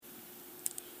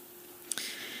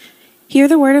Hear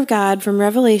the word of God from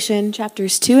Revelation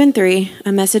chapters 2 and 3,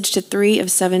 a message to 3 of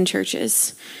 7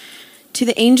 churches. To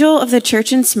the angel of the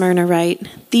church in Smyrna write,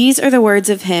 these are the words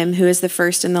of him who is the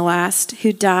first and the last,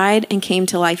 who died and came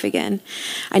to life again.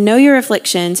 I know your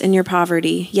afflictions and your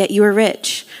poverty, yet you are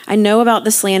rich. I know about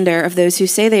the slander of those who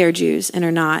say they are Jews and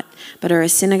are not, but are a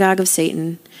synagogue of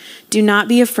Satan. Do not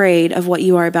be afraid of what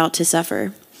you are about to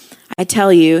suffer. I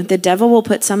tell you, the devil will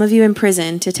put some of you in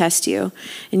prison to test you,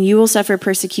 and you will suffer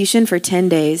persecution for 10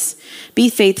 days. Be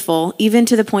faithful, even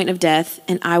to the point of death,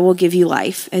 and I will give you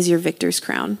life as your victor's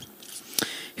crown.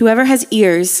 Whoever has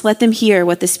ears, let them hear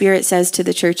what the Spirit says to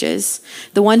the churches.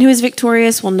 The one who is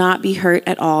victorious will not be hurt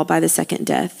at all by the second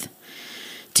death.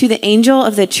 To the angel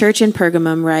of the church in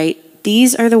Pergamum write,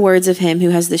 these are the words of him who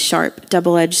has the sharp,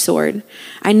 double-edged sword.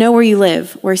 I know where you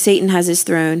live, where Satan has his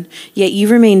throne, yet you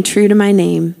remain true to my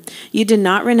name. You did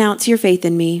not renounce your faith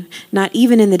in me, not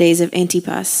even in the days of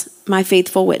Antipas, my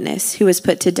faithful witness, who was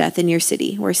put to death in your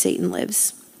city, where Satan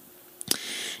lives.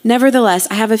 Nevertheless,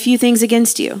 I have a few things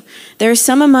against you. There are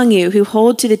some among you who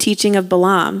hold to the teaching of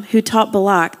Balaam, who taught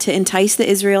Balak to entice the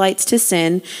Israelites to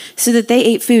sin so that they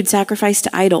ate food sacrificed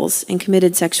to idols and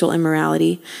committed sexual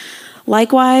immorality.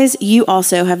 Likewise, you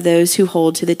also have those who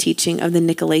hold to the teaching of the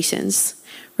Nicolaitans.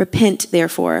 Repent,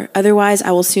 therefore, otherwise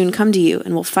I will soon come to you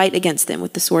and will fight against them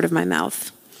with the sword of my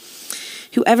mouth.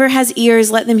 Whoever has ears,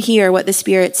 let them hear what the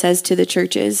Spirit says to the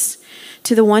churches.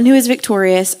 To the one who is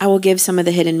victorious, I will give some of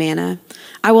the hidden manna.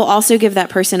 I will also give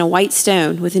that person a white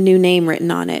stone with a new name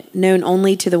written on it, known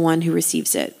only to the one who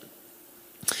receives it.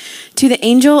 To the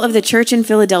angel of the church in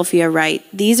Philadelphia write,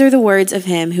 these are the words of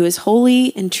him who is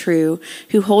holy and true,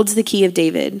 who holds the key of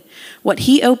David. What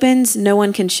he opens, no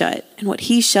one can shut, and what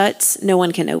he shuts, no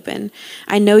one can open.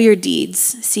 I know your deeds.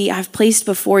 See, I've placed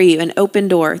before you an open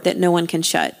door that no one can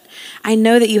shut. I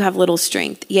know that you have little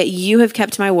strength, yet you have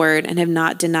kept my word and have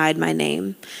not denied my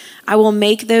name. I will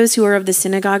make those who are of the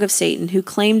synagogue of Satan, who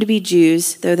claim to be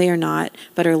Jews, though they are not,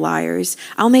 but are liars.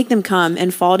 I'll make them come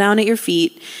and fall down at your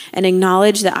feet and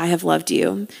acknowledge that I have loved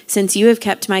you. Since you have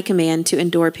kept my command to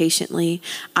endure patiently,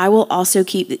 I will also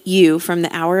keep you from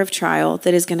the hour of trial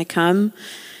that is going to come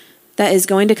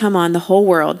on the whole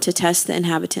world to test the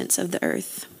inhabitants of the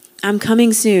earth. I'm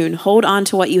coming soon. Hold on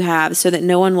to what you have so that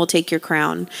no one will take your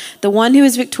crown. The one who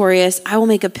is victorious, I will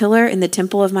make a pillar in the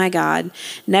temple of my God.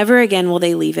 Never again will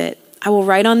they leave it. I will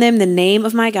write on them the name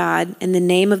of my God and the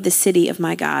name of the city of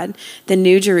my God, the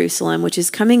New Jerusalem, which is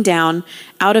coming down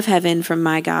out of heaven from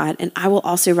my God. And I will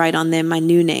also write on them my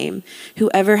new name.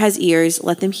 Whoever has ears,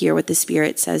 let them hear what the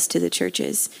Spirit says to the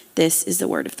churches. This is the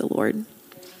word of the Lord.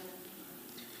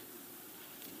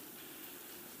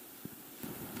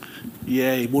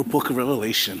 Yay, more Book of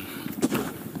Revelation.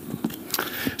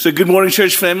 So good morning,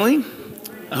 church family.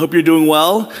 I hope you're doing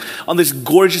well on this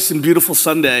gorgeous and beautiful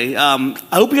Sunday. I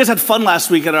hope you guys had fun last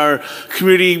week at our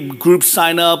community group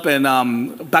sign up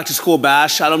and back to school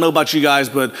bash. I don't know about you guys,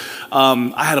 but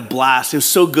I had a blast. It was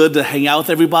so good to hang out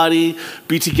with everybody,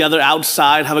 be together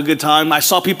outside, have a good time. I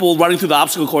saw people running through the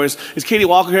obstacle course. Is Katie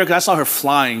Walker here? Because I saw her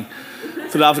flying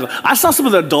through the obstacle. I saw some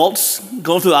of the adults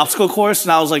going through the obstacle course,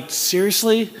 and I was like,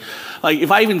 seriously? Like,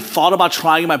 if I even thought about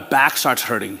trying, my back starts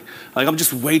hurting. Like, I'm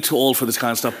just way too old for this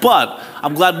kind of stuff. But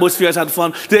I'm glad most of you guys had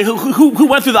fun. Who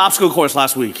went through the obstacle course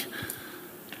last week?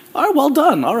 All right, well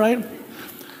done. All right.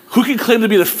 Who can claim to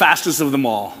be the fastest of them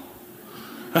all?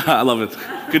 I love it.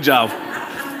 Good job.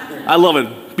 I love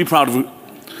it. Be proud of it.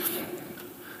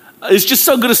 It's just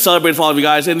so good to celebrate with all of you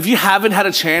guys. And if you haven't had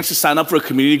a chance to sign up for a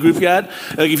community group yet,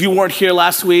 like if you weren't here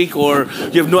last week or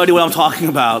you have no idea what I'm talking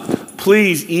about,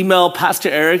 please email Pastor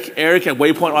Eric at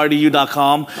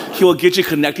waypointrdu.com. He will get you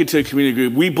connected to a community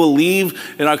group. We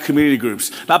believe in our community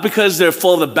groups, not because they're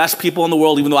full of the best people in the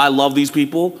world, even though I love these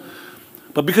people,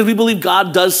 but because we believe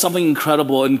God does something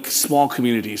incredible in small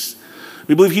communities.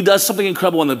 We believe he does something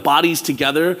incredible when the body's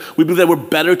together. We believe that we're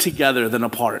better together than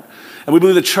apart. And we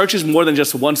believe the church is more than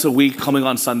just once a week coming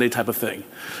on Sunday type of thing.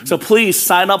 So please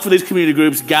sign up for these community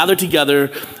groups, gather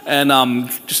together, and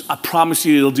I promise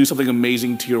you it'll do something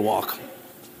amazing to your walk.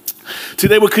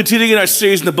 Today we're continuing in our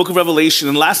series in the book of Revelation.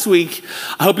 And last week,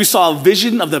 I hope you saw a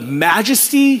vision of the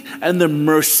majesty and the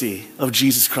mercy of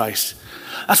Jesus Christ.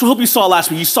 That's what I hope you saw last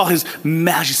week. You saw his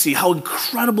majesty, how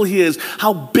incredible he is,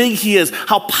 how big he is,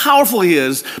 how powerful he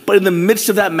is. But in the midst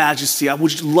of that majesty, I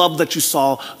would love that you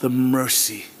saw the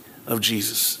mercy of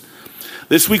Jesus.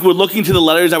 This week we're looking to the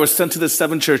letters that were sent to the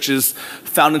 7 churches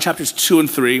found in chapters 2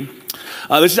 and 3.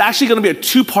 This is actually going to be a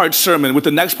 2-part sermon, with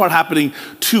the next part happening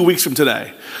 2 weeks from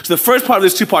today. So the first part of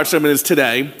this 2-part sermon is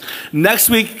today. Next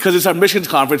week, because it's our missions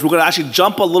conference, we're going to actually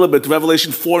jump a little bit to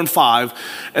Revelation 4 and 5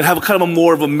 and have kind of a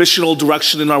more of a missional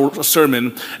direction in our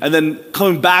sermon, and then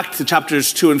coming back to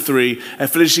chapters 2 and 3 and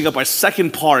finishing up our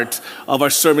second part of our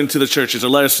sermon to the churches, or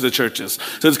letters to the churches.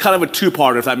 So it's kind of a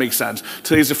 2-parter, if that makes sense.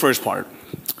 Today's the first part.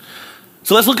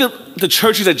 So let's look at the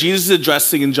churches that Jesus is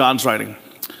addressing in John's writing.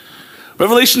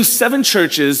 Revelation's 7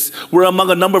 churches were among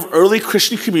a number of early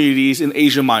Christian communities in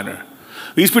Asia Minor.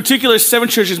 These particular 7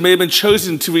 churches may have been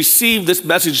chosen to receive this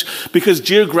message because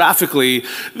geographically,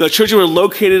 the churches were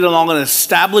located along an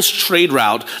established trade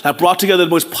route that brought together the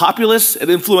most populous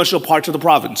and influential parts of the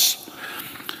province.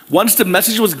 Once the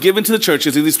message was given to the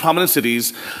churches in these prominent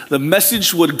cities, the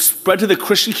message would spread to the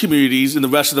Christian communities in the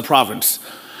rest of the province.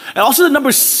 And also the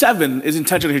number 7 is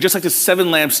intentional here, just like the 7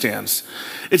 lampstands.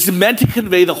 It's meant to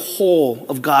convey the whole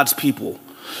of God's people.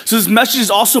 So this message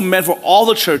is also meant for all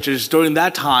the churches during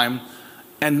that time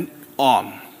and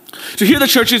on. So here are the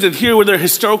churches, and here what they're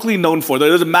historically known for.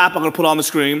 There's a map I'm going to put on the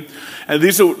screen. And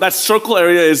that circle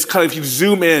area is kind of, if you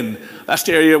zoom in, that's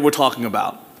the area we're talking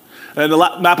about. And the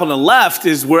map on the left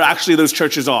is where actually those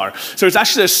churches are. So it's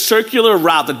actually a circular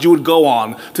route that you would go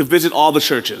on to visit all the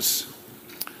churches.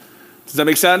 Does that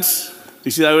make sense? Do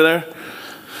you see that over there?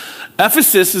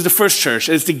 Ephesus is the first church.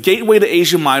 It's the gateway to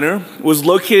Asia Minor. It was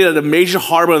located at a major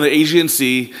harbor on the Aegean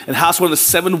Sea and housed one of the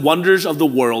 7 wonders of the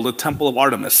world, the Temple of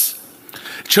Artemis.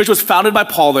 The church was founded by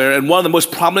Paul there, and one of the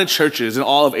most prominent churches in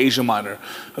all of Asia Minor.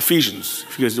 Ephesians,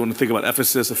 if you guys want to think about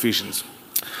Ephesus, Ephesians.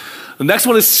 The next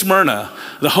one is Smyrna,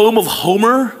 the home of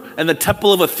Homer and the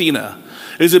Temple of Athena.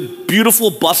 It is a beautiful,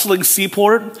 bustling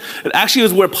seaport. It actually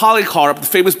was where Polycarp, the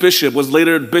famous bishop, was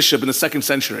later bishop in the 2nd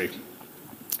century.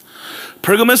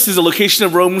 Pergamus is a location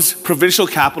of Rome's provincial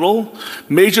capital,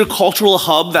 major cultural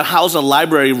hub that housed a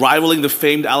library rivaling the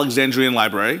famed Alexandrian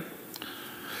Library.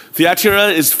 Thyatira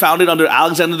is founded under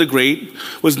Alexander the Great,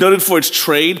 was noted for its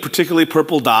trade, particularly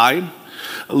purple dye.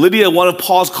 Lydia, one of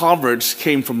Paul's converts,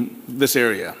 came from this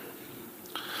area.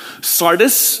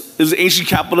 Sardis is the ancient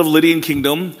capital of Lydian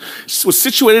kingdom, was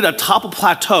situated atop a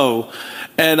plateau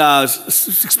and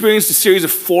experienced a series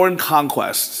of foreign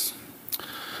conquests.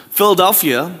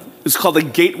 Philadelphia is called the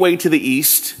gateway to the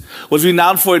east, was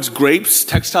renowned for its grapes,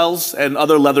 textiles, and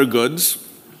other leather goods.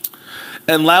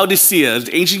 And Laodicea,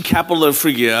 the ancient capital of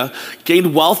Phrygia,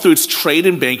 gained wealth through its trade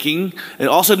and banking, and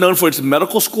also known for its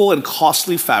medical school and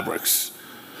costly fabrics.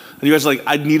 And you guys are like,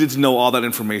 I needed to know all that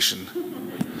information.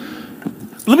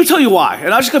 Let me tell you why,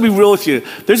 and I'm just going to be real with you.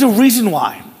 There's a reason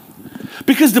why.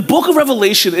 Because the book of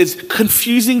Revelation is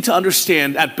confusing to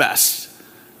understand at best,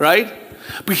 right?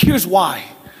 But here's why.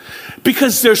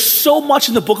 Because there's so much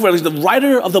in the book of Revelation. The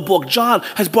writer of the book, John,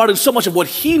 has brought in so much of what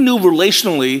he knew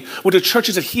relationally with the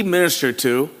churches that he ministered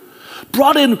to,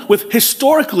 brought in with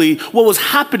historically what was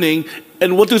happening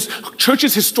and what those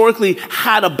churches historically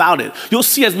had about it. You'll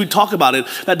see as we talk about it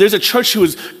that there's a church who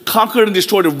was conquered and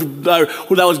destroyed, or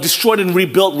that was destroyed and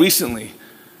rebuilt recently.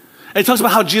 And it talks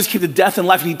about how Jesus came to death and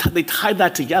life, and they tied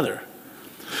that together.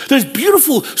 There's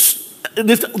beautiful,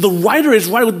 the writer is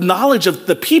writing with knowledge of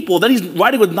the people, then he's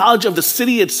writing with knowledge of the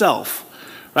city itself.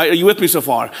 Right? Are you with me so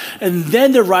far? And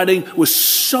then they're writing with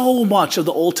so much of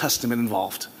the Old Testament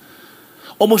involved.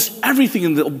 Almost everything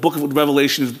in the book of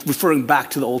Revelation is referring back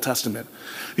to the Old Testament.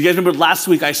 You guys remember last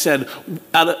week I said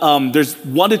there's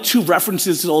 1 to 2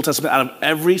 references to the Old Testament out of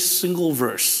every single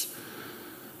verse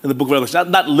in the book of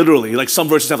Revelation. Not literally, like some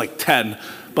verses have like 10,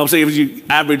 but I'm saying if you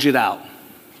average it out.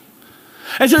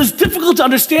 And so it's difficult to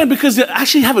understand because they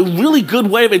actually have a really good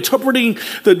way of interpreting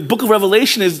the book of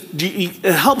Revelation. It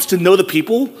helps to know the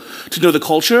people, to know the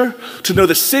culture, to know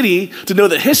the city, to know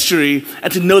the history,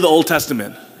 and to know the Old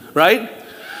Testament, right?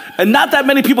 And not that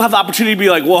many people have the opportunity to be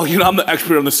like, well, I'm the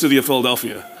expert on the city of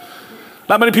Philadelphia.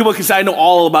 Not many people can say, I know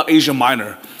all about Asia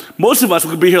Minor. Most of us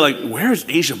could be here like, where is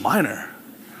Asia Minor?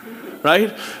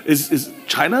 Right? Is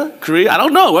China? Korea? I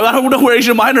don't know. I don't know where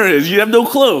Asia Minor is. You have no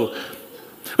clue.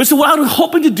 But so what I'm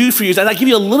hoping to do for you is that I give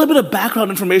you a little bit of background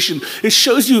information. It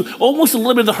shows you almost a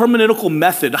little bit of the hermeneutical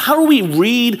method. How do we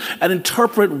read and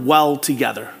interpret well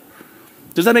together?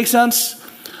 Does that make sense?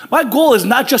 My goal is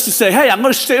not just to say, hey, I'm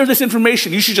going to share this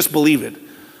information. You should just believe it.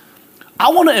 I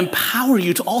want to empower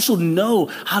you to also know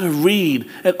how to read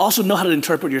and also know how to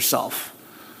interpret yourself.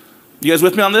 You guys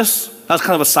with me on this? That's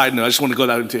kind of a side note. I just want to go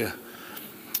that into you.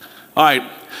 All right,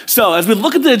 so as we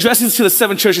look at the addresses to the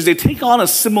 7 churches, they take on a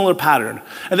similar pattern.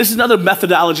 And this is another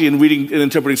methodology in reading and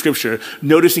interpreting scripture,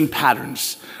 noticing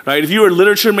patterns. Right? If you were a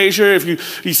literature major, if you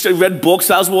read books,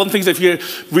 that was one of the things. If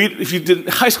you did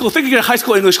high school, think of your high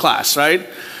school English class, right?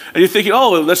 And you're thinking,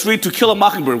 oh, let's read To Kill a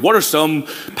Mockingbird. What are some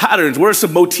patterns? What are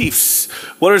some motifs?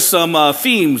 What are some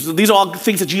themes? These are all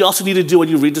things that you also need to do when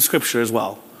you read the scripture as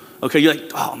well. Okay, you're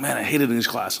like, oh man, I hated English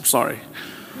class. I'm sorry.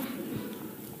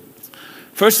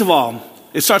 First of all,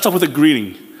 it starts off with a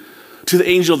greeting to the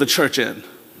angel of the church in.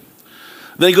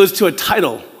 Then it goes to a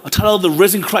title of the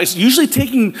risen Christ, usually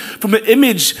taken from an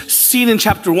image seen in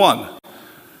chapter 1.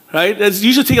 Right? It's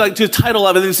usually taken to the title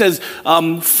of it, and it says,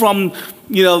 from,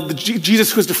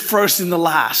 Jesus who is the first and the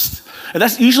last. And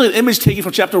that's usually an image taken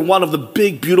from chapter 1 of the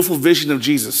big, beautiful vision of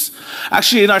Jesus.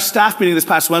 Actually, in our staff meeting this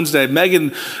past Wednesday,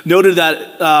 Megan noted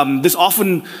that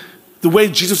the way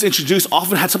Jesus was introduced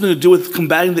often had something to do with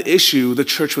combating the issue the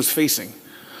church was facing.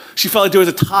 She felt like there was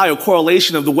a tie or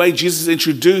correlation of the way Jesus is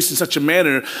introduced in such a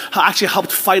manner actually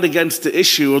helped fight against the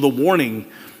issue or the warning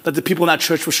that the people in that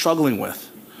church were struggling with.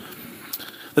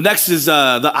 The next is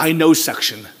the I know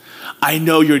section. I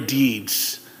know your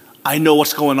deeds. I know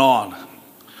what's going on.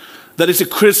 That is a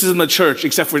criticism of the church,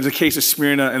 except for the case of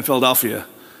Smyrna and Philadelphia.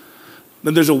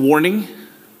 Then there's a warning,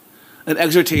 an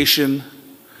exhortation,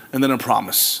 and then a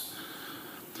promise.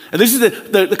 And this is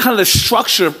the kind of the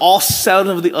structure of all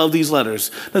 7 of these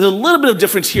letters. Now, there's a little bit of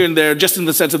difference here and there, just in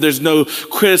the sense of there's no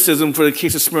criticism for the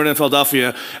case of Smyrna and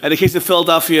Philadelphia. And the case of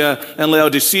Philadelphia and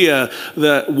Laodicea,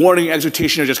 the warning and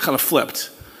exhortation are just kind of flipped.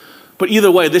 But either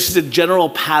way, this is a general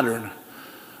pattern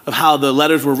of how the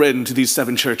letters were written to these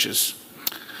 7 churches.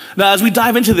 Now, as we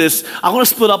dive into this, I want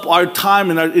to split up our time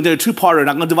into a 2-parter, and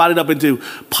I'm going to divide it up into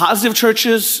positive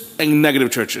churches and negative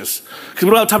churches, because we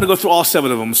don't have time to go through all 7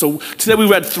 of them. So today we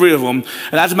read 3 of them,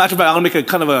 and as a matter of fact, I'm going to make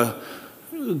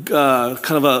a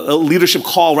kind of a leadership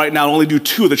call right now and only do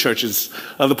 2 of the churches,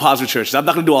 of the positive churches. I'm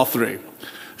not going to do all 3.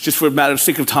 It's just for a matter of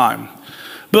sake of time.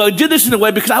 But I did this in a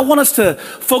way because I want us to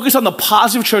focus on the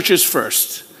positive churches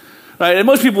first. Right? And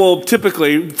most people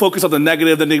typically focus on the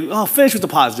negative, then they finish with the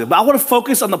positive. But I want to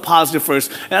focus on the positive first,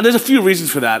 and there's a few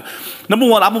reasons for that. Number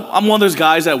one, I'm one of those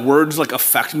guys that words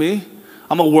affect me.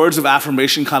 I'm a words of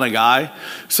affirmation kind of guy.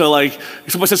 So if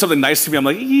someone says something nice to me, I'm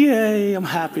like, yay, I'm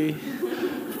happy.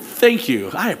 Thank you,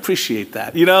 I appreciate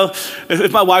that.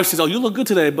 If my wife says, oh, you look good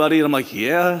today, buddy, and I'm like,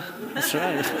 yeah, that's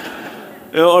right.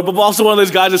 Or I'm also one of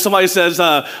those guys that somebody says,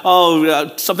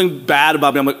 something bad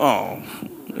about me, I'm like, oh.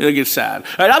 It gets sad.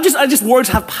 Right? I just words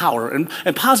have power, and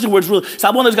positive words really. So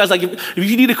I'm one of those guys if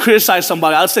you need to criticize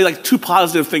somebody, I'd say 2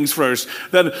 positive things first.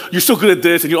 Then you're so good at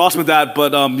this and you're awesome at that,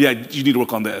 but you need to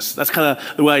work on this. That's kind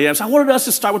of the way I am. So I wanted us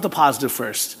to start with the positive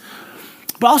first.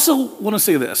 But I also want to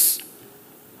say this.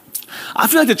 I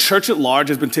feel like the church at large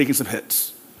has been taking some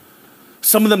hits.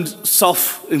 Some of them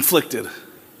self-inflicted.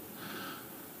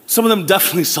 Some of them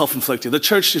definitely self-inflicted. The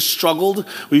church has struggled.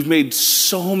 We've made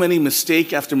so many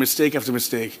mistake after mistake after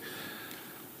mistake.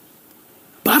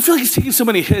 But I feel like it's taking so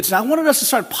many hits, and I wanted us to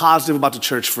start positive about the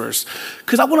church first,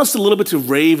 because I want us a little bit to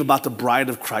rave about the bride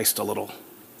of Christ a little.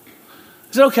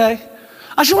 Is it okay?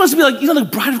 I just want us to be like, the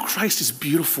bride of Christ is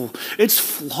beautiful. It's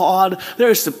flawed. There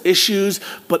are some issues,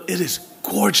 but it is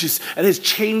gorgeous, and it has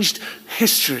changed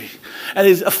history, and it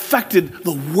has affected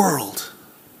the world.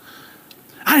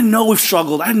 I know we've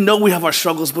struggled. I know we have our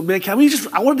struggles, but man, I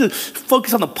wanted to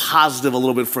focus on the positive a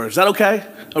little bit first. Is that okay?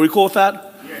 Are we cool with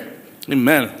that? Yeah.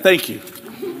 Amen. Thank you.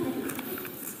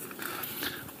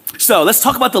 So let's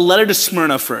talk about the letter to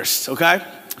Smyrna first, okay?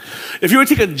 If you were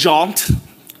to take a jaunt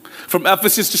from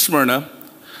Ephesus to Smyrna,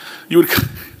 you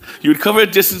would cover a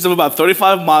distance of about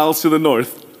 35 miles to the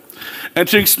north,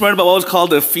 entering Smyrna by what was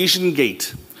called the Ephesian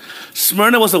Gate.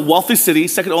 Smyrna was a wealthy city,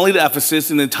 second only to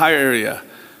Ephesus in the entire area.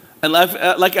 And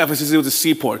like Ephesus, it was a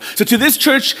seaport. So to this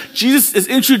church, Jesus is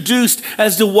introduced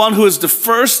as the one who is the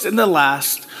first and the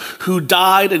last, who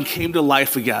died and came to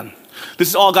life again. This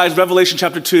is all, guys, Revelation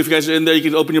chapter 2. If you guys are in there, you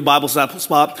can open your Bible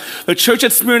spot. The church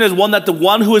at Smyrna is one that the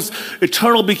one who is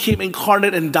eternal became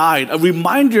incarnate and died. A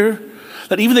reminder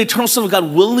that even the eternal Son of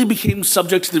God willingly became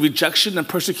subject to the rejection and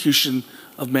persecution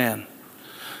of man.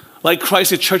 Like Christ,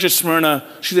 the church at Smyrna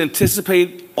should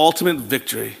anticipate ultimate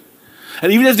victory.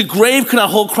 And even as the grave could not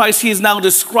hold Christ, he is now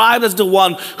described as the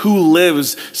one who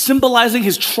lives, symbolizing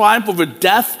his triumph over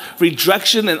death,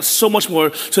 rejection, and so much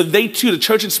more. So they too, the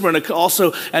church in Smyrna, could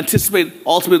also anticipate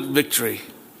ultimate victory.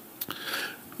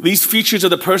 These features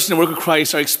of the person and work of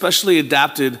Christ are especially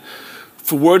adapted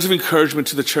for words of encouragement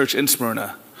to the church in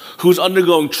Smyrna, who is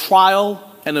undergoing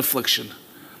trial and affliction.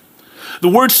 The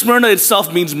word Smyrna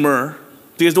itself means myrrh.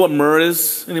 Do you guys know what myrrh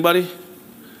is? Anybody?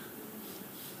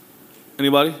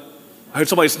 Anybody? I heard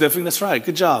somebody sniffing. That's right.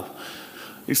 Good job.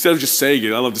 Instead of just saying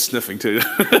it, I love the sniffing too.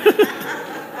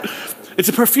 It's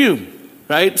a perfume,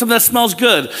 right? Something that smells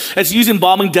good. It's used in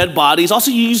embalming dead bodies,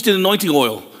 also used in anointing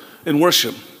oil in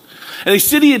worship. And the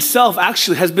city itself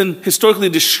actually has been historically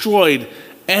destroyed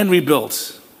and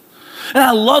rebuilt. And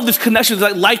I love this connection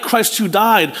that like Christ who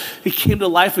died, he came to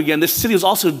life again. This city was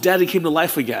also dead and came to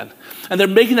life again. And they're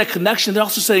making that connection. They're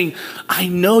also saying, I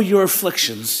know your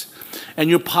afflictions and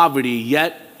your poverty,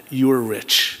 yet you are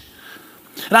rich.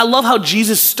 And I love how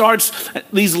Jesus starts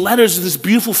these letters with this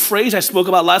beautiful phrase I spoke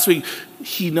about last week.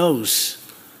 He knows.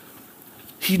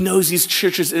 He knows these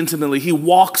churches intimately. He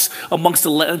walks amongst the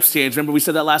lampstands. Remember we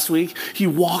said that last week? He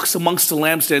walks amongst the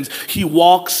lampstands. He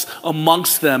walks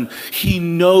amongst them. He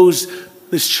knows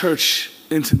this church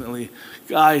intimately.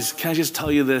 Guys, can I just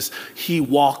tell you this? He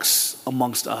walks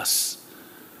amongst us.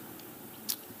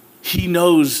 He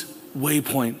knows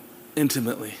Waypoint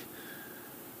intimately.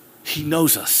 He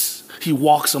knows us. He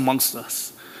walks amongst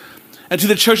us. And to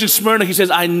the church in Smyrna, he says,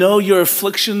 I know your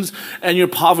afflictions and your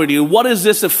poverty. What is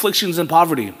this, afflictions and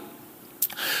poverty?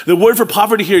 The word for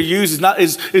poverty here used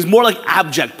is more like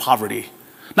abject poverty.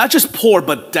 Not just poor,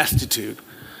 but destitute.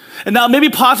 And now it may be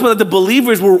possible that the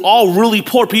believers were all really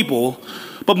poor people,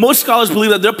 but most scholars believe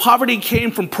that their poverty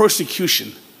came from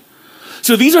persecution.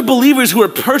 So these are believers who were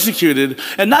persecuted,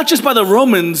 and not just by the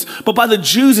Romans, but by the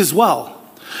Jews as well.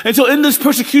 And so in this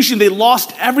persecution, they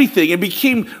lost everything and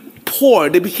became poor.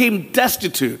 They became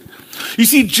destitute. You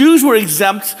see, Jews were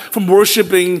exempt from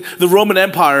worshiping the Roman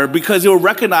Empire because they were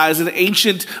recognized as an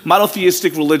ancient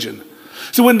monotheistic religion.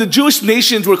 So when the Jewish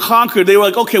nations were conquered, they were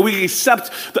like, okay, we can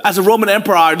accept as a Roman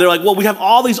empire. They're like, well, we have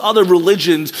all these other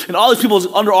religions and all these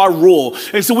people under our rule.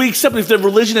 And so we accept if their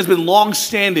religion has been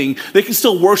long-standing, they can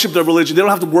still worship their religion. They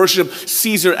don't have to worship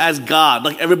Caesar as God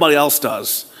like everybody else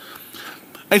does.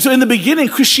 And so in the beginning,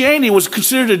 Christianity was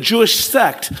considered a Jewish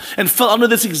sect and fell under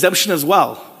this exemption as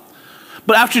well.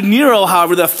 But after Nero,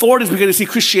 however, the authorities began to see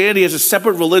Christianity as a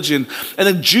separate religion, and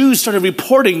then Jews started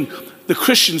reporting the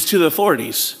Christians to the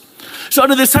authorities. So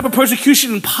under this type of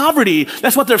persecution and poverty,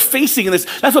 that's what they're facing.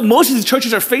 That's what most of these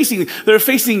churches are facing. They're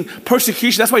facing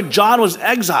persecution. That's why John was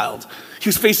exiled. He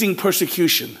was facing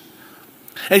persecution.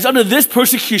 And it's under this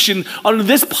persecution, under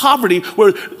this poverty,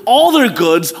 where all their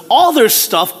goods, all their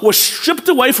stuff was stripped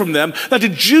away from them, that the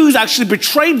Jews actually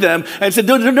betrayed them and said,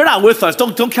 they're not with us.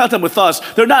 Don't count them with us.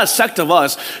 They're not a sect of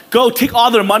us. Go take all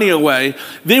their money away.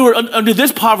 They were under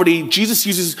this poverty. Jesus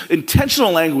uses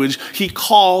intentional language. He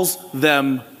calls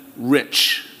them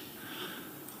rich.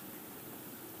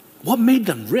 What made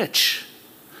them rich?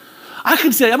 I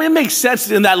could say, it makes sense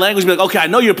in that language. Be like, okay, I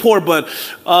know you're poor, but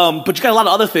you got a lot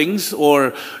of other things.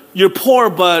 Or you're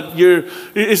poor, but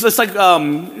it's like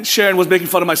Sharon was making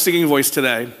fun of my singing voice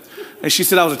today. And she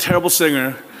said I was a terrible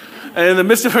singer. And in the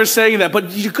midst of her saying that,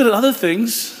 but you're good at other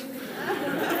things.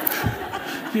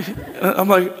 I'm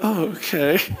like, oh,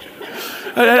 okay.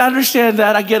 I understand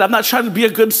that. I get it. I'm not trying to be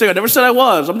a good singer. I never said I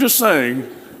was. I'm just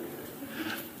saying.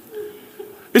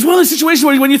 It's one of those situations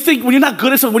where when you're not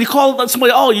good at something, when you call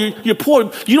somebody, oh, you're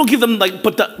poor, you don't give them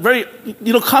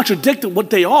you don't contradict what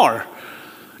they are.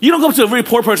 You don't go up to a very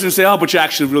poor person and say, oh, but you're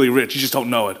actually really rich. You just don't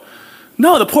know it.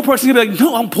 No, the poor person is going to be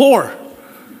like, no, I'm poor.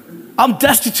 I'm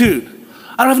destitute.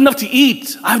 I don't have enough to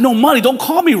eat. I have no money. Don't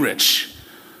call me rich.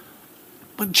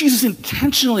 But Jesus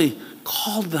intentionally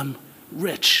called them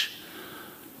rich.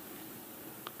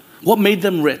 What made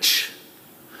them rich?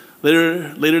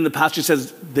 Later in the passage it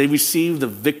says they received the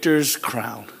victor's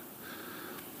crown.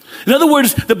 In other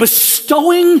words, the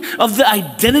bestowing of the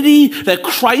identity that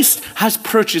Christ has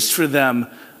purchased for them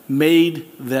made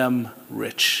them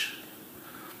rich.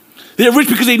 They're rich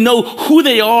because they know who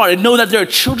they are and know that they're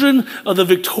children of the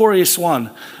victorious one.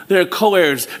 They're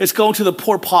co-heirs. It's going to the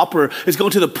poor pauper. It's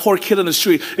going to the poor kid on the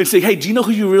street and saying, hey, do you know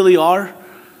who you really are?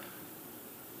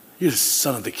 You're the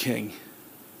son of the king.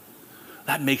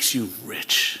 That makes you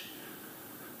rich.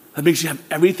 That makes you have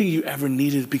everything you ever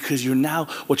needed because you're now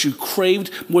what you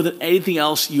craved more than anything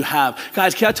else you have.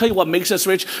 Guys, can I tell you what makes us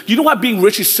rich? You know why being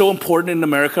rich is so important in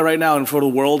America right now and for the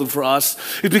world and for us?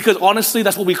 It's because honestly,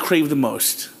 that's what we crave the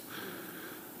most.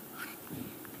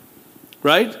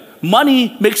 Right?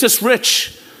 Money makes us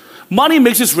rich. Money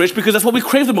makes us rich because that's what we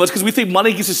crave the most because we think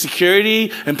money gives us security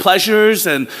and pleasures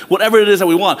and whatever it is that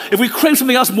we want. If we crave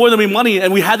something else more than money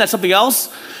and we had that something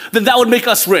else, then that would make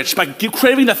us rich. By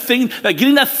craving that thing,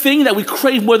 getting that thing that we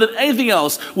crave more than anything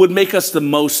else would make us the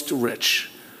most rich.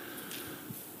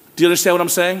 Do you understand what I'm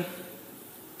saying?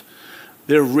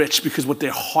 They're rich because what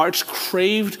their hearts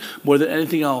craved more than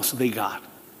anything else they got.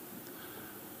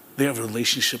 They have a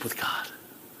relationship with God.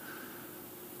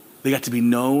 They got to be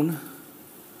known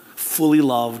fully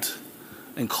loved,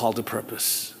 and called to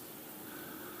purpose.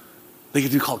 They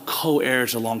could be called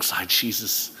co-heirs alongside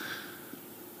Jesus.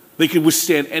 They could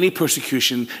withstand any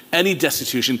persecution, any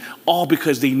destitution, all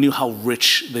because they knew how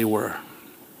rich they were.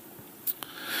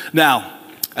 Now,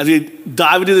 as we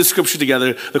dive into the scripture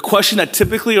together, the question that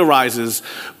typically arises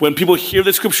when people hear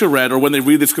the scripture read or when they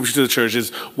read the scripture to the church is,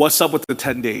 what's up with the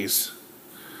 10 days?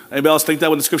 Anybody else think that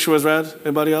when the scripture was read?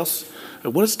 Anybody else?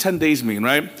 What does 10 days mean,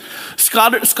 right?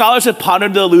 Scholars have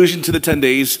pondered the allusion to the 10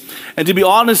 days, and to be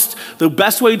honest, the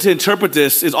best way to interpret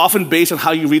this is often based on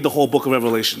how you read the whole book of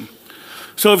Revelation.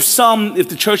 So if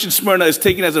the church in Smyrna is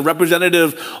taken as a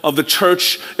representative of the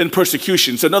church in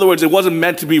persecution, so in other words, it wasn't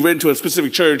meant to be written to a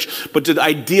specific church, but the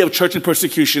idea of church in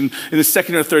persecution in the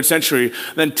 2nd or 3rd century,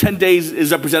 then 10 days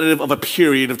is representative of a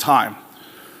period of time.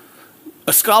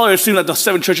 A scholar assumed that the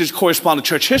 7 churches correspond to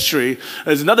church history.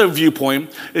 There's another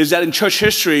viewpoint, is that in church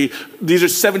history, these are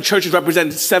 7 churches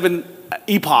represent 7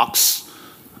 epochs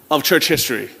of church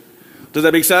history. Does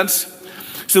that make sense?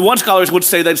 So one scholar would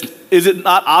say that, is it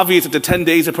not obvious that the 10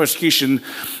 days of persecution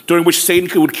during which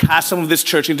Satan would cast some of this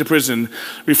church into prison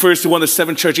refers to one of the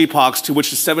 7 church epochs to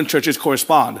which the 7 churches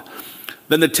correspond?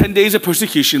 Then the 10 days of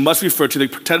persecution must refer to the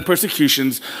 10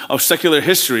 persecutions of secular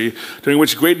history during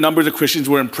which great numbers of Christians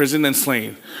were imprisoned and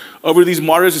slain. Over these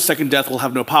martyrs, the second death will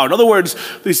have no power. In other words,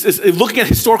 looking at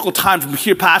historical time from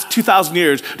here past 2,000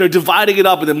 years, they're dividing it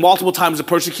up into multiple times of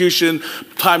persecution,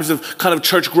 times of kind of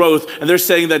church growth, and they're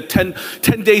saying that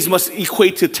 10 days must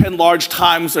equate to 10 large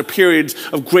times or periods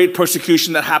of great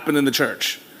persecution that happened in the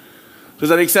church. Does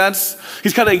that make sense?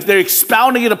 They're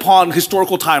expounding it upon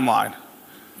historical timeline.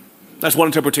 That's one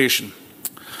interpretation.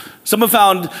 Some have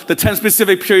found the 10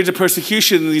 specific periods of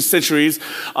persecution in these centuries.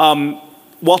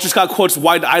 Walter Scott quotes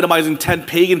White itemizing 10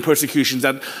 pagan persecutions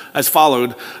as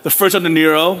followed. The first under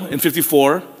Nero in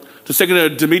 54, the second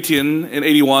under Domitian in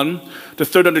 81, the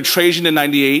third under Trajan in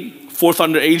 98, fourth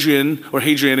under Hadrian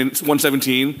in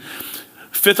 117,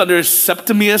 fifth under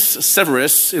Septimius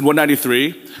Severus in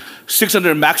 193, sixth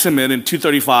under Maximin in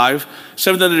 235,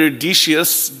 seventh under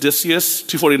Decius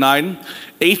 249,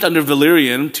 eighth under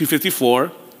Valerian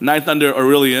 254, ninth under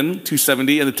Aurelian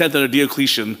 270, and the 10th under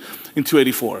Diocletian in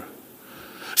 284.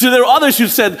 So there are others who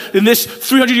said in this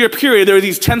 300-year period, there are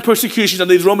these 10 persecutions of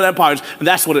these Roman empires, and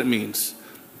that's what it means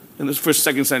in the first,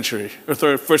 second century, or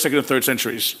first, second, and third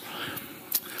centuries.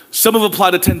 Some have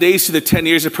applied the 10 days to the 10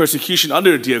 years of persecution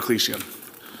under Diocletian.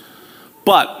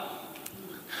 But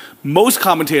most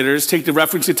commentators take the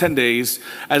reference to 10 days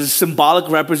as a symbolic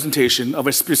representation of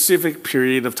a specific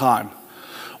period of time.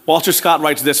 Walter Scott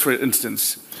writes this, for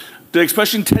instance. The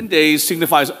expression 10 days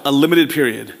signifies a limited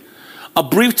period, a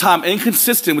brief time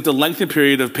inconsistent with the lengthened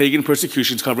period of pagan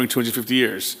persecutions covering 250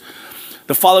 years.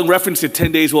 The following reference to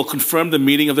 10 days will confirm the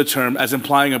meaning of the term as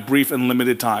implying a brief and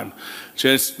limited time.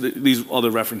 Just these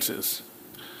other references.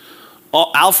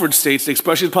 Alfred states the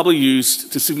expression is probably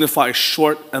used to signify a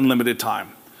short and limited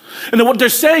time. And what they're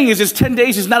saying is 10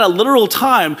 days is not a literal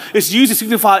time. It's used to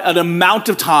signify an amount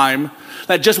of time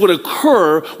that just would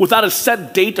occur without a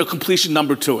set date or completion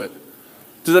number to it.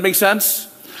 Does that make sense?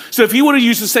 So if you were to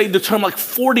use, say, the term like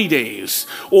 40 days,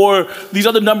 or these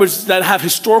other numbers that have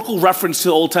historical reference to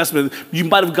the Old Testament, you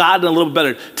might have gotten a little bit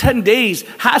better. 10 days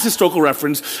has historical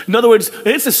reference. In other words,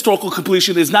 its historical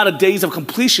completion is not a days of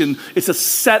completion, it's a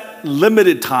set,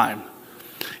 limited time.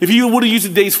 If you would have used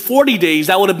the days 40 days,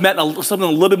 that would have meant something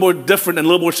a little bit more different and a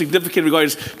little more significant in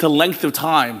regards to length of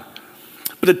time.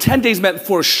 But the 10 days meant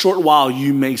for a short while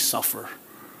you may suffer.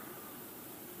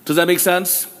 Does that make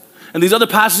sense? And these other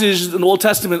passages in the Old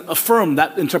Testament affirm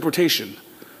that interpretation.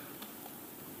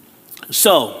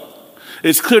 So,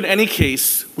 it's clear in any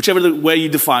case, whichever way you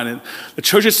define it, the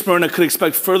church of Smyrna could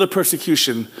expect further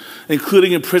persecution,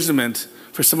 including imprisonment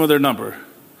for some of their number.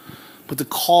 But the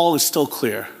call is still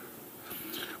clear.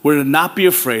 We're to not be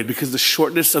afraid because the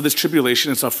shortness of this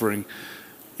tribulation and suffering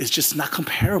is just not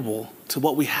comparable to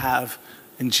what we have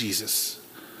in Jesus.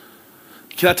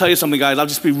 Can I tell you something, guys? I'll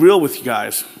just be real with you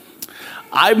guys.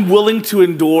 I'm willing to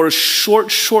endure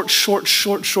short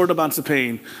amounts of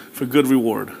pain for good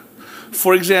reward.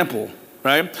 For example,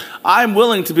 right? I'm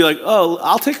willing to be like, oh,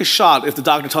 I'll take a shot if the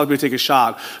doctor tells me to take a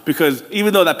shot, because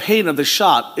even though that pain of the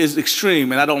shot is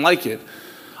extreme and I don't like it,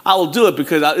 I will do it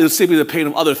because it'll save me the pain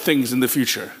of other things in the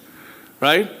future,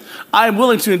 right? I'm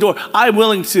willing to endure. I'm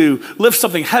willing to lift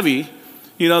something heavy,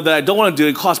 that I don't want to do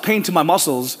and cause pain to my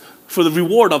muscles for the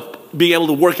reward of being able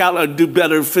to work out or do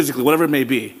better physically, whatever it may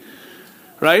be.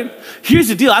 Right? Here's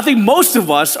the deal. I think most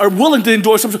of us are willing to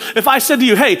endure something. If I said to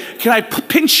you, hey, can I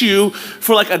pinch you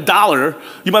for like $1?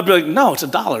 You might be like, no, it's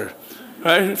 $1.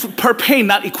 right? Per pain,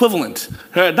 not equivalent,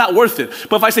 right? Not worth it.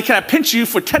 But if I say, can I pinch you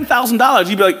for $10,000?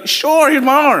 You'd be like, sure, here's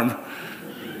my arm,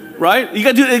 right? You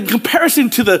gotta do it in comparison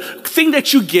to the thing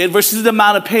that you get versus the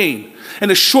amount of pain and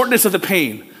the shortness of the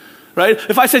pain, right?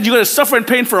 If I said you're gonna suffer in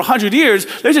pain for 100 years,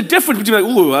 there's a difference between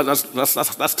like, ooh,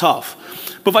 that's tough.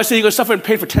 But if I say you're gonna suffer in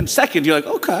pain for 10 seconds, you're like,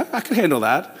 okay, I can handle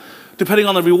that, depending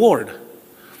on the reward.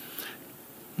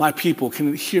 My people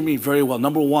can hear me very well.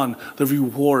 Number one, the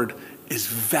reward is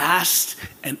vast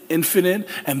and infinite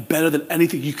and better than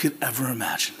anything you could ever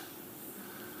imagine.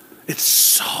 It's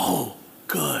so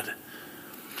good.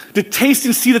 To taste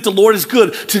and see that the Lord is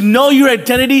good, to know your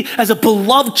identity as a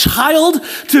beloved child,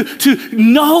 to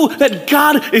know that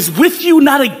God is with you,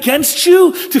 not against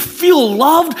you, to feel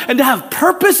loved and to have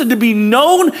purpose and to be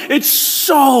known, it's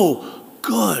so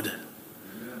good.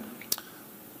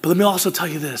 But let me also tell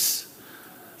you this,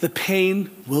 the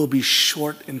pain will be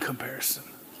short in comparison.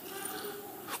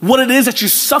 What it is that you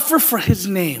suffer for his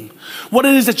name, what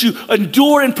it is that you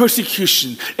endure in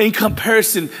persecution, in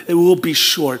comparison, it will be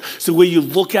short. So will you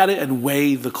look at it and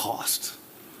weigh the cost?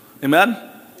 Amen?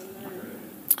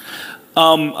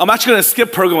 I'm actually going to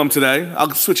skip Pergamum today.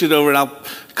 I'll switch it over and I'll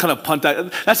kind of punt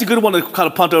that. That's a good one to kind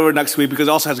of punt over next week because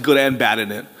it also has good and bad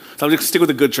in it. So I'm just going to stick with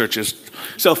the good churches.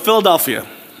 So Philadelphia.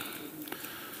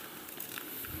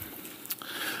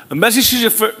 The message to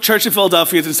the church in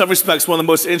Philadelphia is in some respects one of the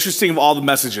most interesting of all the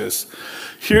messages.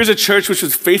 Here's a church which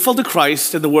was faithful to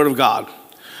Christ and the Word of God.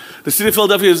 The city of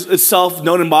Philadelphia is itself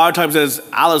known in modern times as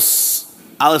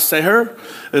Alisahar.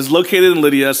 It is located in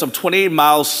Lydia, some 28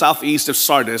 miles southeast of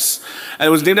Sardis, and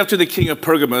it was named after the king of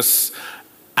Pergamus,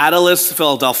 Attalus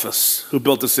Philadelphus, who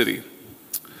built the city.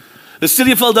 The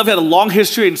city of Philadelphia had a long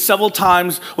history and several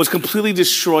times was completely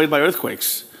destroyed by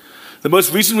earthquakes. The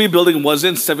most recent rebuilding was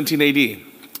in 17 AD.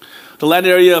 The land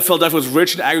area of Philadelphia was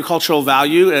rich in agricultural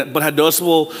value, but had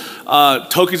noticeable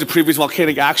tokens of previous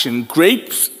volcanic action.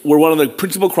 Grapes were one of the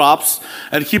principal crops,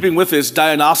 and keeping with this,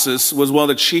 Dionysus was one of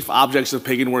the chief objects of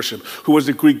pagan worship, who was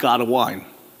the Greek god of wine.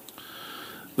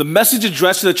 The message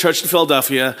addressed to the church in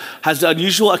Philadelphia has the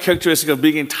unusual characteristic of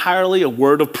being entirely a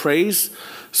word of praise,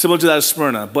 similar to that of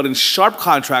Smyrna, but in sharp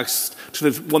contrast to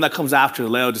the one that comes after,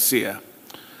 Laodicea.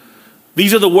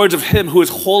 These are the words of him who is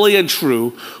holy and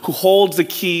true, who holds the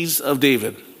keys of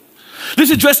David.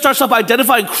 This address starts off by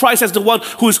identifying Christ as the one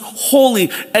who is holy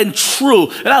and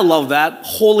true. And I love that,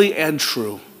 holy and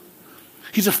true.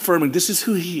 He's affirming this is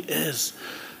who he is.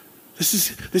 This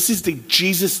is the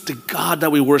Jesus, the God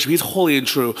that we worship. He's holy and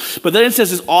true. But then it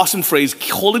says this awesome phrase,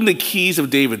 holding the keys of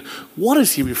David. What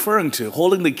is he referring to?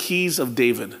 Holding the keys of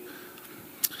David.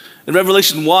 In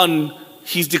Revelation 1,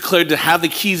 he's declared to have the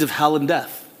keys of hell and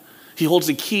death. He holds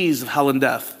the keys of hell and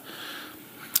death.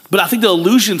 But I think the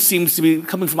allusion seems to be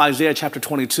coming from Isaiah chapter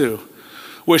 22,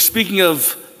 where speaking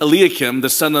of Eliakim, the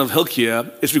son of Hilkiah,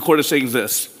 it's recorded saying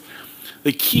this,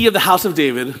 the key of the house of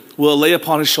David will lay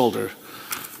upon his shoulder.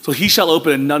 So he shall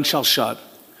open and none shall shut,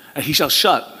 and he shall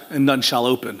shut and none shall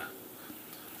open.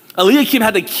 Eliakim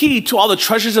had the key to all the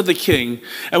treasures of the king,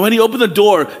 and when he opened the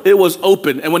door, it was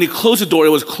open, and when he closed the door, it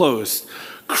was closed.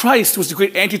 Christ was the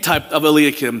great antitype of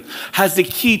Eliakim, has the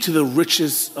key to the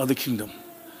riches of the kingdom.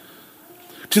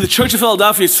 To the church of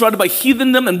Philadelphia, surrounded by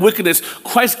heathendom and wickedness,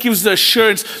 Christ gives the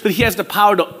assurance that he has the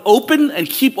power to open and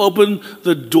keep open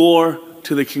the door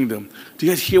to the kingdom. Do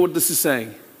you guys hear what this is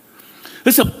saying?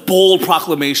 This is a bold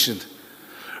proclamation.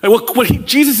 And what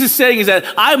Jesus is saying is that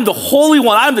I am the holy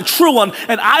one, I am the true one,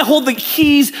 and I hold the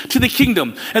keys to the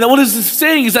kingdom. And what is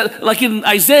saying is that, like in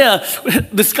Isaiah,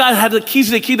 this guy had the keys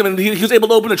to the kingdom and he was able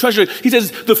to open the treasury. He says,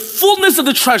 the fullness of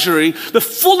the treasury, the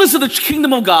fullness of the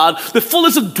kingdom of God, the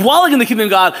fullness of dwelling in the kingdom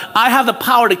of God, I have the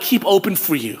power to keep open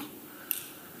for you.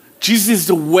 Jesus is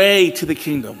the way to the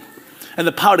kingdom and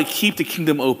the power to keep the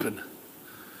kingdom open.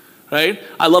 Right?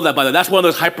 I love that, by the way. That's one of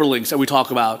those hyperlinks that we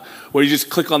talk about, where you just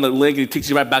click on the link and it takes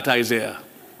you right back to Isaiah.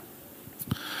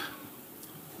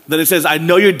 Then it says, I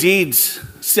know your deeds.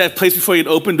 See, I've placed before you an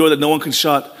open door that no one can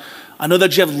shut. I know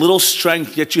that you have little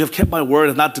strength, yet you have kept my word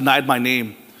and not denied my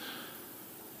name.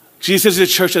 Jesus says to the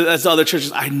church, as the other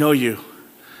churches, I know you.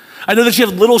 I know that you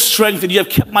have little strength and you have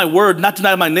kept my word, not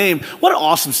denied my name. What an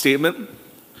awesome statement.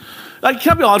 Like,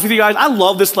 can I be honest with you guys? I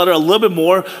love this letter a little bit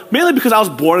more, mainly because I was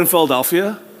born in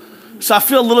Philadelphia. So I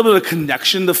feel a little bit of a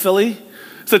connection to Philly.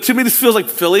 So to me, this feels like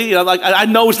Philly. You know, like I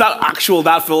know it's not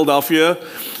Philadelphia,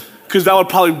 because that would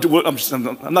probably do, I'm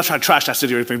not trying to trash that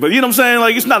city or anything, but you know what I'm saying?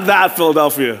 Like, it's not that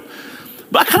Philadelphia.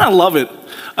 But I kind of love it.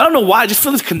 I don't know why. I just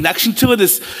feel this connection to it,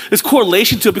 this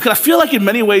correlation to it, because I feel like in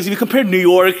many ways, if you compare New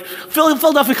York,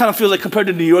 Philadelphia kind of feels like compared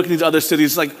to New York and these other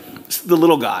cities, like the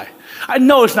little guy. I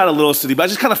know it's not a little city, but I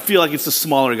just kind of feel like it's the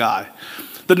smaller guy.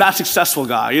 the not successful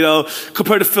guy,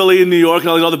 compared to Philly and New York and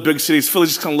all these other big cities. Philly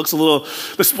just kind of looks a little,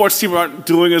 the sports teams aren't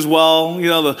doing as well. You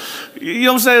know what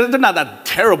I'm saying? They're not that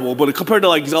terrible, but compared to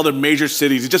like these other major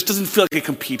cities, it just doesn't feel like it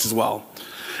competes as well.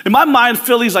 In my mind,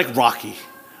 Philly's like Rocky,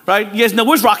 right? You guys know,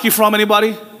 where's Rocky from,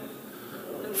 anybody?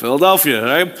 Philadelphia,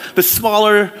 right? The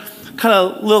smaller, kind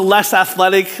of a little less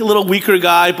athletic, a little weaker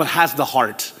guy, but has the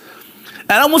heart.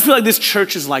 And I almost feel like this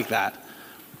church is like that.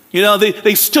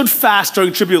 They stood fast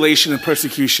during tribulation and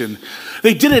persecution.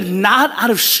 They did it not out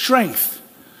of strength,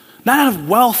 not out of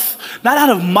wealth, not out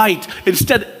of might.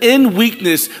 Instead, in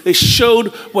weakness, they showed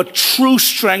what true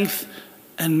strength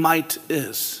and might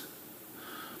is.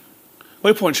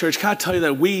 Waypoint Church, can I tell you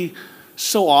that we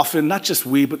so often, not just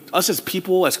we, but us as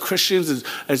people, as Christians,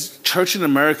 as church in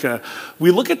America,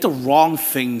 we look at the wrong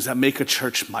things that make a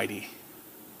church mighty,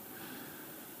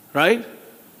 right?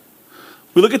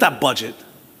 We look at that budget.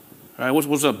 Right,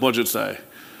 what's that budget say?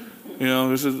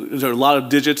 Is there a lot of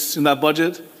digits in that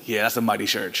budget? Yeah, that's a mighty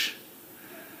church.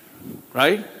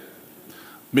 Right?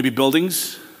 Maybe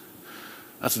buildings.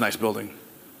 That's a nice building.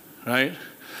 Right?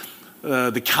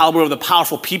 The caliber of the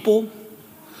powerful people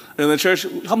in the church.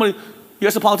 How many, you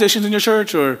got some politicians in your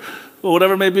church or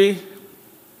whatever it may be?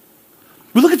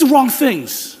 We look at the wrong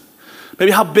things.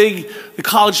 Maybe how big the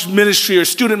college ministry or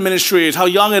student ministry is, how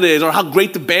young it is, or how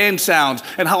great the band sounds,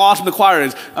 and how awesome the choir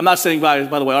is. I'm not saying, by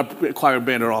the way, our choir and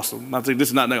band are awesome. I'm not saying this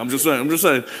is not negative. I'm just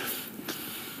saying.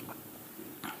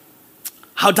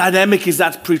 How dynamic is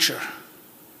that preacher?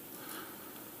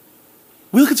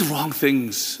 We look at the wrong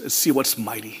things and see what's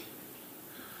mighty.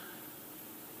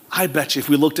 I bet you if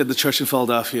we looked at the church in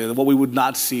Philadelphia, what we would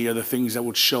not see are the things that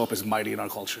would show up as mighty in our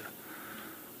culture.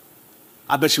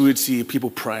 I bet you we would see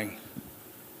people praying.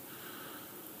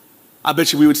 I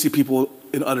bet you we would see people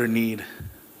in utter need.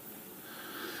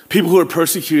 People who are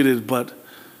persecuted but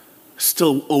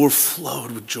still overflowed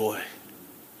with joy.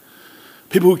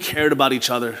 People who cared about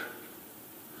each other.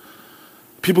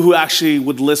 People who actually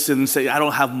would listen and say, I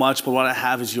don't have much, but what I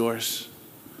have is yours.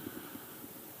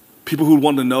 People who would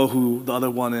want to know who the other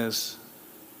one is.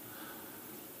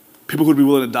 People who would be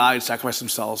willing to die and sacrifice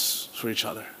themselves for each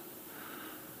other.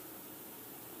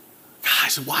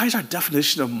 Guys, why is our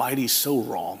definition of mighty so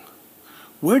wrong?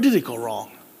 Where did it go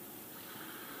wrong?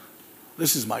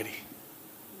 This is mighty.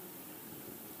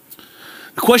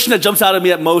 The question that jumps out at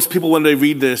me at most people when they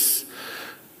read this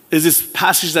is this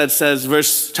passage that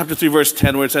says, chapter 3, verse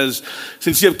 10, where it says,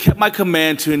 since you have kept my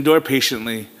command to endure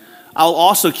patiently, I'll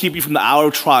also keep you from the hour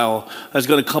of trial that's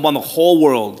going to come on the whole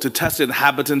world to test the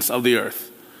inhabitants of the earth.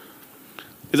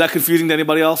 Is that confusing to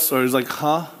anybody else? Or is it like,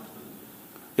 huh?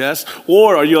 Yes?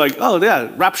 Or are you like, oh yeah,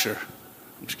 rapture?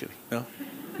 I'm just kidding. No?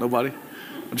 Nobody?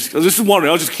 I was just wondering.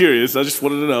 I was just curious. I just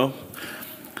wanted to know.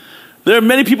 There are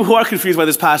many people who are confused by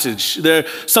this passage. There are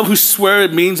some who swear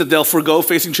it means that they'll forego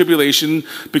facing tribulation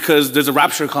because there's a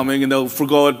rapture coming, and they'll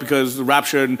forego it because the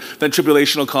rapture and then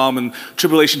tribulation will come, and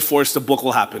tribulation force, the book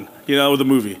will happen, or the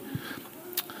movie.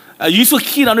 A useful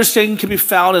key to understanding can be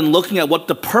found in looking at what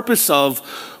the purpose of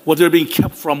what they're being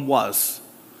kept from was.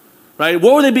 Right?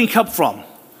 What were they being kept from?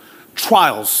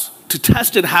 Trials, to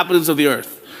test the inhabitants of the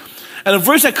earth. And a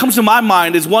verse that comes to my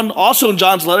mind is one also in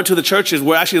John's letter to the churches,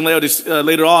 where actually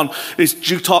later on,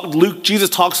 Jesus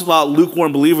talks about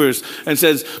lukewarm believers and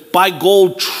says, by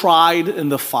gold tried in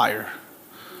the fire.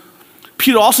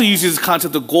 Peter also uses this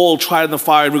concept of gold tried in the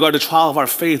fire in regard to the trial of our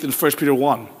faith in 1 Peter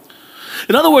 1.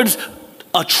 In other words,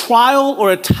 a trial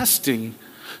or a testing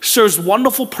serves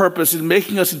wonderful purpose in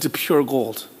making us into pure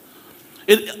gold.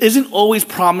 It isn't always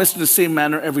promised in the same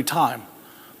manner every time,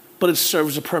 but it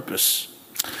serves a purpose.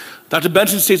 Dr.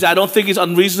 Benson states, I don't think it's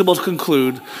unreasonable to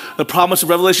conclude the promise of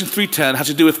Revelation 3:10 has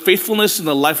to do with faithfulness in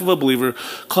the life of a believer,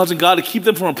 causing God to keep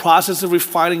them from a process of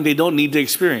refining they don't need to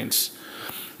experience.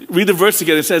 Read the verse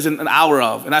again. It says, an hour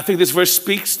of. And I think this verse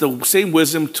speaks the same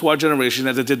wisdom to our generation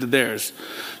as it did to theirs.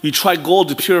 You try gold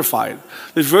to purify it.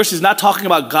 This verse is not talking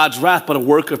about God's wrath, but a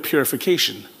work of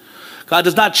purification. God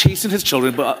does not chasten his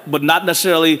children, but not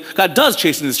necessarily, God does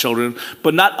chasten his children,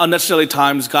 but not unnecessarily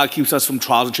times God keeps us from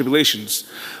trials and tribulations.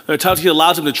 There are times he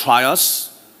allows him to try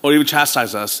us or even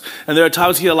chastise us. And there are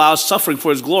times he allows suffering for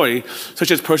his glory,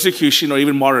 such as persecution or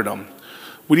even martyrdom.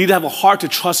 We need to have a heart to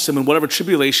trust him in whatever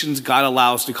tribulations God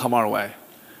allows to come our way.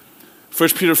 1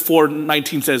 Peter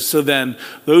 4:19 says, so then,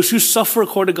 those who suffer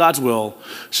according to God's will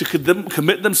should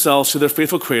commit themselves to their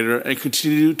faithful Creator and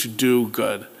continue to do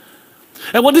good.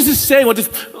 And what this is saying,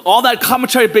 all that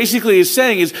commentary basically is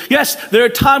saying is, yes, there are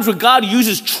times where God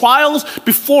uses trials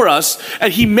before us,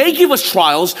 and he may give us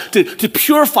trials to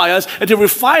purify us and to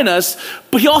refine us,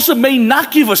 but he also may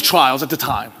not give us trials at the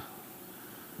time.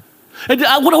 And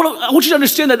I want you to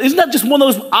understand that isn't that just one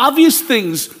of those obvious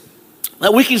things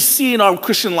that we can see in our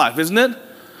Christian life, isn't it?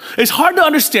 It's hard to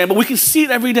understand, but we can see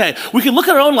it every day. We can look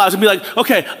at our own lives and be like,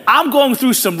 okay, I'm going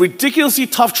through some ridiculously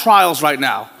tough trials right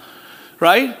now,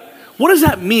 right? What does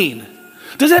that mean?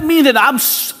 Does that mean that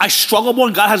I struggle more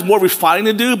and God has more refining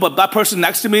to do, but that person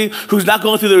next to me who's not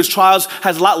going through those trials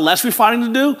has a lot less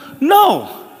refining to do?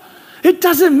 No, it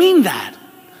doesn't mean that.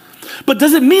 But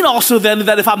does it mean also then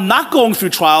that if I'm not going through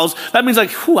trials, that means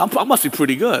like, I must be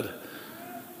pretty good?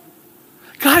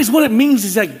 Guys, what it means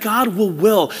is that God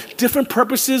will different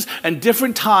purposes and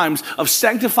different times of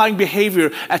sanctifying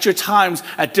behavior at your times,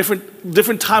 at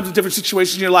different times and different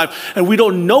situations in your life. And we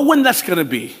don't know when that's going to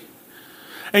be.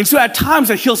 And so at times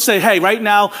that he'll say, hey, right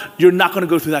now, you're not going to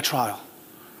go through that trial.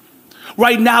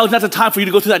 Right now is not the time for you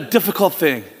to go through that difficult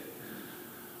thing.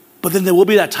 But then there will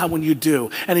be that time when you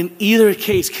do. And in either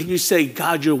case, can you say,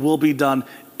 God, your will be done.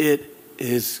 It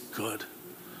is good.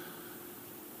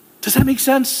 Does that make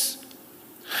sense?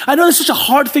 I know it's such a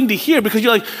hard thing to hear because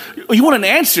you're like, you want an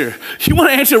answer. You want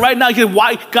an answer right now.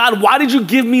 God, why did you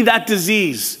give me that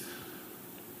disease?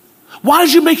 Why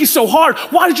did you make it so hard?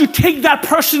 Why did you take that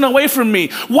person away from me?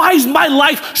 Why is my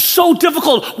life so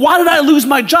difficult? Why did I lose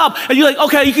my job? And you're like,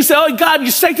 okay, you can say, oh God,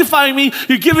 you're sanctifying me.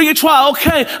 You're giving a trial.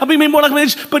 Okay, I'm being made more like my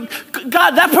image. But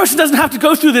God, that person doesn't have to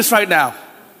go through this right now.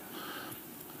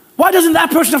 Why doesn't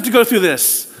that person have to go through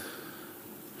this?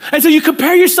 And so you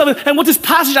compare yourself, and what this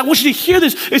passage, I want you to hear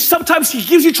this, is sometimes he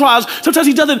gives you trials, sometimes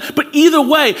he doesn't, but either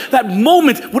way, that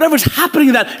moment, whatever's happening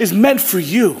in that is meant for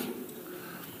you.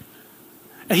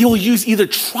 And he will use either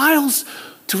trials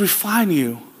to refine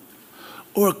you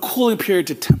or a cooling period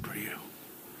to temper you.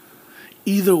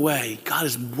 Either way, God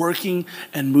is working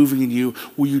and moving in you.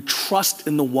 Will you trust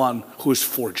in the one who is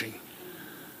forging?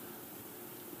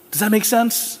 Does that make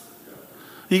sense?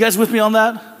 Are you guys with me on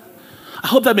that? I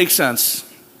hope that makes sense.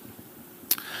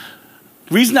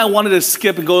 The reason I wanted to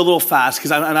skip and go a little fast,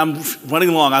 because I'm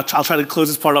running long, I'll try to close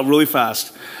this part up really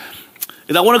fast,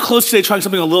 is I want to close today trying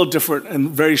something a little different and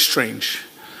very strange.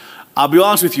 I'll be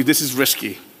honest with you, this is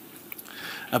risky,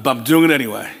 but I'm doing it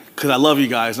anyway, because I love you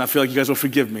guys, and I feel like you guys will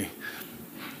forgive me.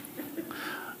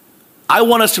 I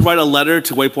want us to write a letter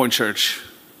to Waypoint Church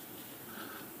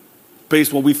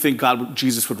based on what we think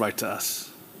Jesus would write to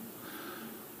us.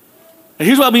 And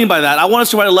here's what I mean by that. I want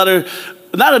us to write a letter,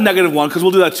 not a negative one, because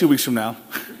we'll do that 2 weeks from now.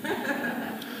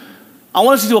 I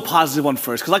want us to do a positive one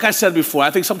first, because like I said before,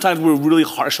 I think sometimes we're really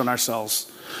harsh on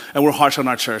ourselves, and we're harsh on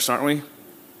our church, aren't we?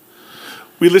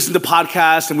 We listen to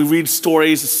podcasts and we read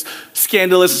stories,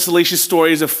 scandalous and salacious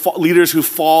stories of leaders who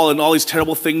fall and all these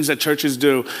terrible things that churches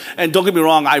do. And don't get me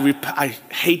wrong, I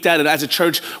hate that. And as a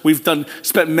church, we've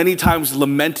spent many times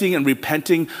lamenting and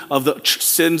repenting of the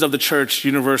sins of the church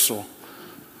universal.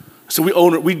 So we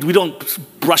own it. We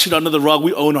don't brush it under the rug.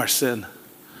 We own our sin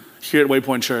here at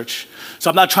Waypoint Church.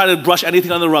 So I'm not trying to brush anything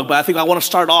under the rug, but I think I want to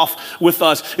start off with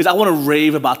us is I want to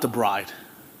rave about the bride.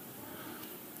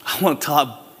 I want to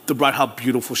tell the bride how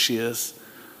beautiful she is.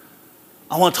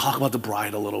 I want to talk about the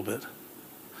bride a little bit.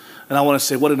 And I want to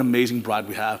say what an amazing bride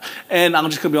we have. And I'm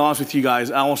just going to be honest with you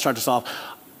guys. I want to start this off.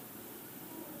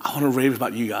 I want to rave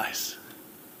about you guys.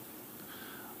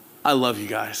 I love you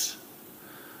guys.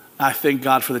 I thank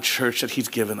God for the church that he's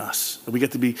given us. That we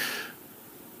get to be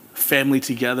family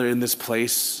together in this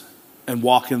place and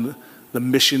walk in the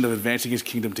mission of advancing his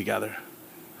kingdom together.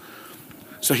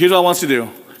 So here's what I want us to do.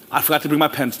 I forgot to bring my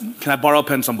pen. Can I borrow a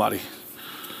pen, somebody?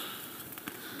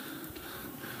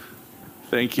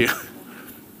 Thank you.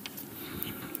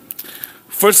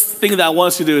 First thing that I want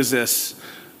us to do is this.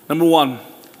 Number one,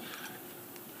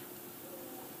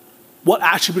 what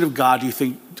attribute of God do you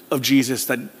think, of Jesus,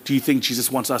 do you think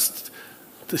Jesus wants us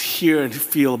to hear and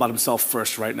feel about himself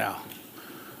first right now?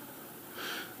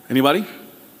 Anybody?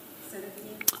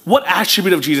 What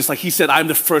attribute of Jesus, like he said, I'm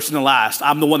the first and the last.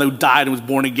 I'm the one who died and was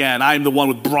born again. I'm the one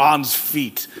with bronze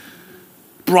feet,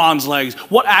 bronze legs.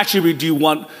 What attribute do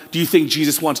you think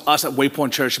Jesus wants us at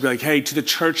Waypoint Church to be like, hey, to the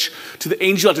church, to the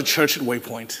angel at the church at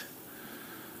Waypoint?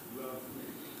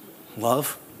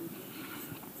 Love?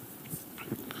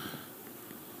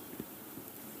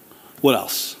 What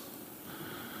else?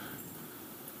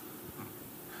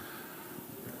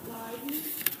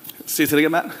 Say it again,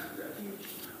 Matt.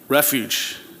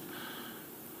 Refuge.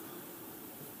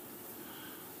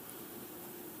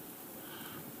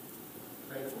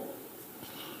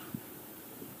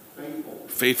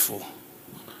 Faithful.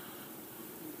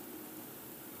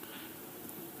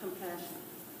 Compassion.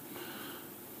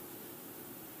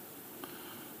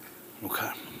 Okay.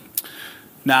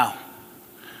 Now,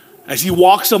 as he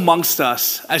walks amongst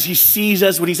us, as he sees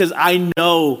us, when he says, I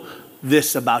know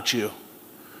this about you.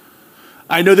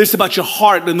 I know this about your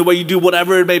heart and the way you do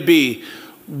whatever it may be.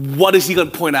 What is he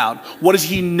going to point out? What does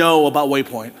he know about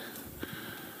Waypoint?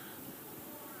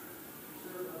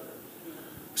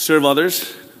 Serve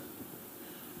others.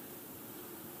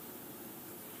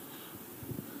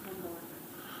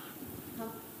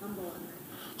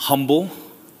 Humble.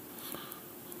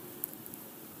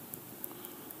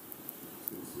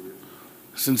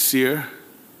 Sincere.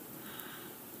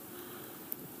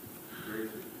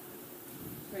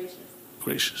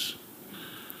 Gracious.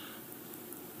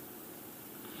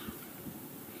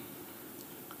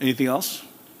 Anything else?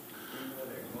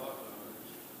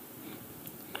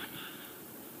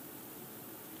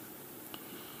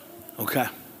 Okay.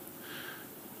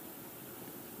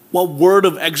 What word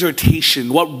of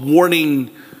exhortation, what warning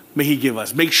may he give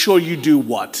us? Make sure you do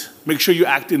what? Make sure you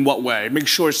act in what way? Make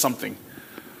sure something.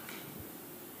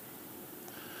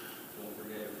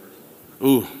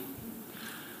 Ooh.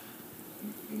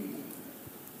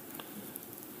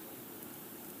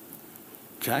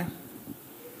 Okay.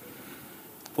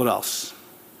 What else?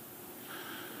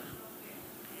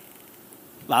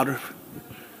 Louder.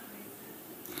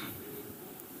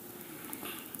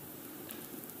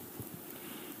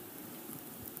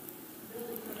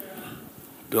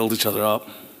 Build each other up.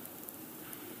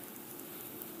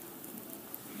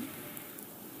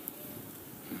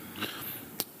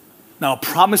 Now, a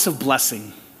promise of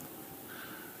blessing,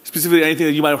 specifically anything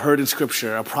that you might have heard in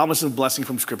Scripture, a promise of blessing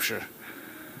from Scripture.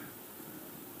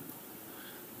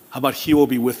 How about he will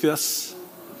be with us?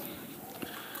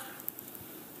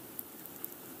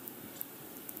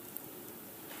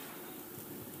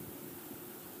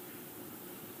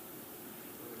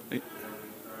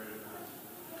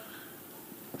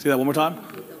 Say that one more time.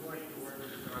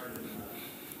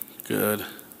 Good.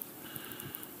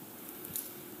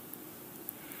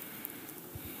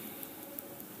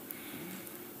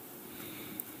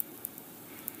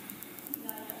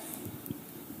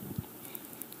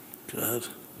 Good.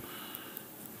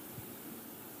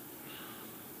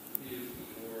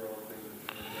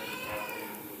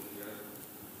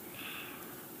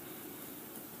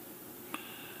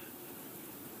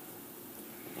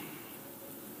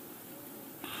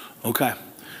 Okay.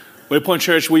 Waypoint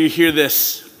Church, will you hear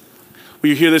this? Will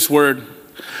you hear this word?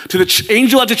 To the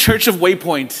angel at the church of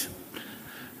Waypoint,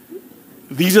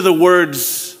 these are the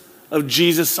words of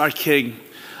Jesus, our King.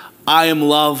 I am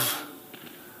love.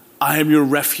 I am your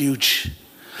refuge.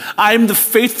 I am the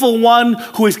faithful one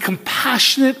who is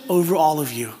compassionate over all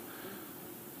of you.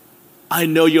 I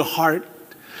know your heart.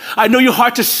 I know your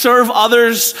heart to serve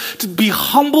others, to be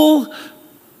humble.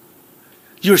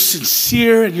 You're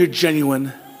sincere and you're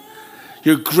genuine.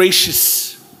 You're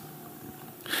gracious.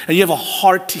 And you have a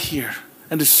heart to hear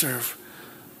and to serve.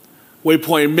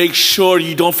 Waypoint, make sure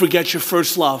you don't forget your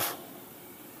first love.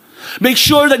 Make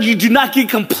sure that you do not get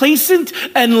complacent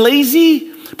and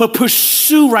lazy, but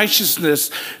pursue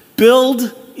righteousness.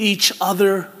 Build each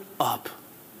other up.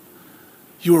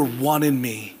 You are one in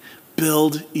me.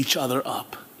 Build each other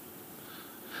up.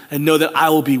 And know that I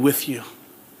will be with you.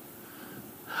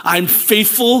 I'm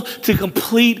faithful to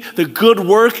complete the good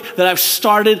work that I've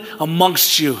started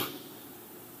amongst you.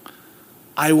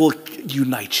 I will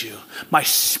unite you. My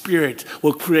Spirit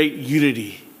will create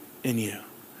unity in you.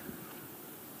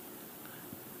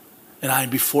 And I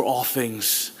am before all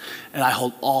things, and I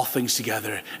hold all things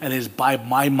together. And it is by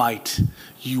my might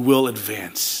you will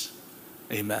advance.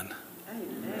 Amen.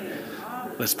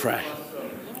 Let's pray.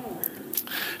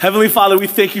 Heavenly Father, we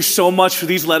thank you so much for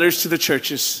these letters to the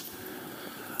churches.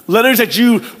 Letters that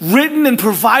you written and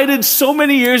provided so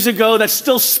many years ago that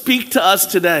still speak to us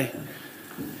today.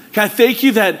 God, thank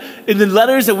you that in the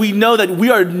letters that we know that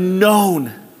we are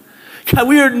known. God,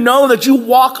 we are known that you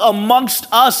walk amongst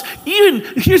us. Even,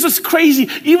 here's what's crazy,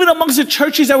 even amongst the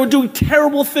churches that were doing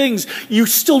terrible things, you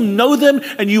still know them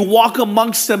and you walk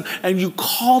amongst them and you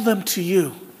call them to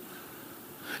you.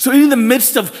 So in the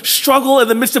midst of struggle, in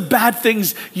the midst of bad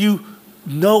things, you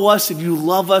know us and you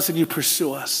love us and you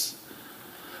pursue us.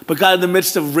 But God, in the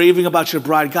midst of raving about your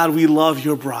bride, God, we love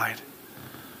your bride.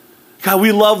 God,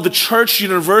 we love the church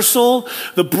universal,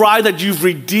 the bride that you've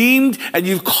redeemed and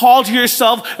you've called to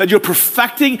yourself, that you're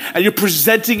perfecting and you're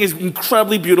presenting is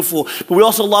incredibly beautiful. But we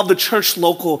also love the church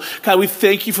local. God, we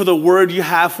thank you for the word you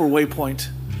have for Waypoint.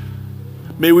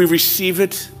 May we receive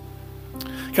it.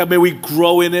 God, may we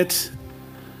grow in it.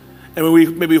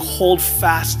 And may we hold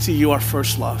fast to you, our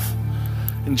first love.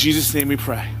 In Jesus' name we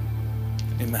pray.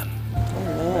 Amen.